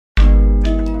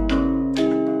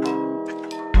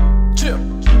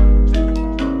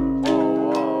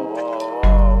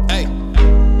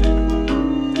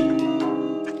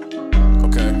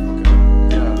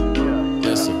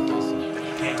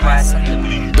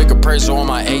appraisal on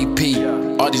my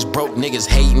AP. All these broke niggas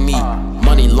hate me.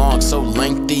 Money long, so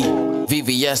lengthy.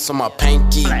 VVS on my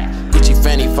panky. Gucci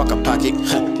fanny, fuck a pocket.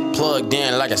 Plugged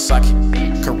in like a socket.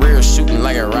 Career shooting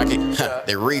like a rocket.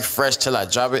 They refresh till I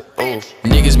drop it. Ooh.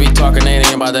 Niggas be talking, they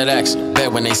ain't about that action.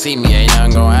 Bet when they see me, ain't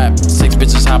nothing gon' happen. 6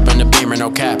 bitches hop in the Beamer, no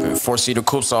capping. 4-seater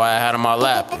coupe, so I had on my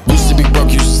lap. Used to be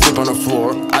broke, used to sleep on the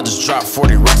floor. I just dropped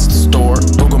 40 racks at the store.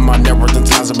 Google my net worth and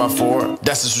times it by 4.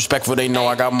 That's disrespectful, they know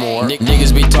I got more.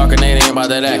 Niggas be talking, they ain't about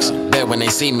that action. Bet when they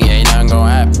see me, ain't nothing gon'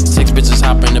 happen. 6 bitches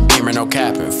hop in the Beamer, no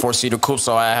capping. 4-seater coupe,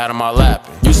 so I had on my lap.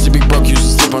 Used to be broke, used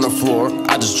to sleep on the floor.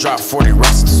 I just dropped 40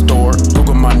 racks at the store.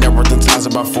 Google my net worth and times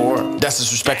it by 4. That's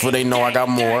disrespectful, they know I got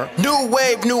more. New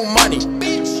wave, new money.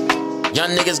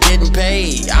 Young niggas getting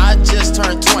paid. I just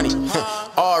turned 20.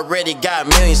 Already got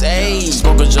millions, ayy.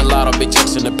 Smoking gelato, big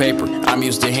checks in the paper. I'm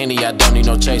used to Henny, I don't need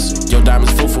no chaser. Your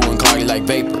diamonds foo-foo and call you like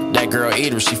vapor. That girl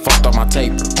eater, she fucked on my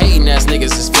taper. Hating ass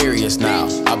niggas is furious now.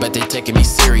 I bet they taking me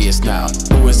serious now.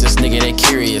 Who is this nigga, they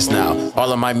curious now.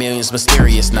 All of my millions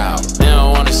mysterious now. They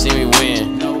don't wanna see me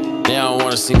win. They don't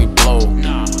wanna see me blow.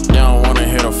 They don't wanna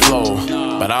hear the flow.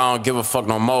 But I don't give a fuck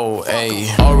no more, ayy.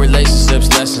 All relationships,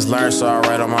 lessons learned, so I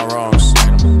write on my wrongs.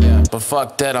 But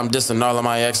fuck that, I'm dissing all of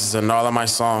my exes and all of my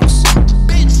songs.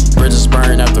 Bridges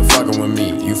burn after fucking with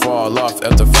me. You fall off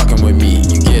after fucking with me.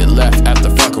 You get left after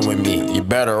fucking with me. You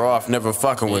better off never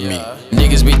fucking with me.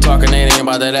 Niggas be talking, they ain't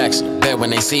about that action. Bet when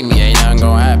they see me, ain't nothing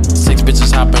gon' happen. 6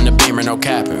 bitches hop in the Beamer, no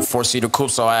capping. 4-seater coupe,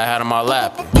 so I had on my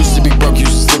lap. Used to be broke,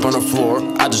 used to sleep on the floor.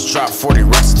 I just dropped 40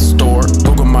 racks at the store.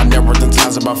 Google my net worth and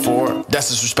times it by 4. That's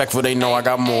disrespectful, they know I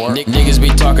got more. Niggas be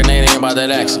talking, they ain't about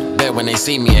that action. Bet when they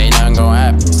see me, ain't nothing gon'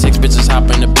 happen. 6 bitches hop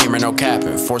in the Beamer, no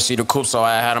capping. 4-seater coupe, so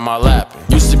I had on my lap.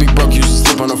 Used to be broke, used to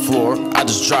sleep on the floor. I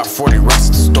just dropped 40 racks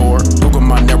at the store. Google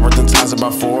my net worth and times it by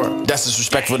 4. That's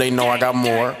disrespectful, they know I got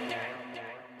more.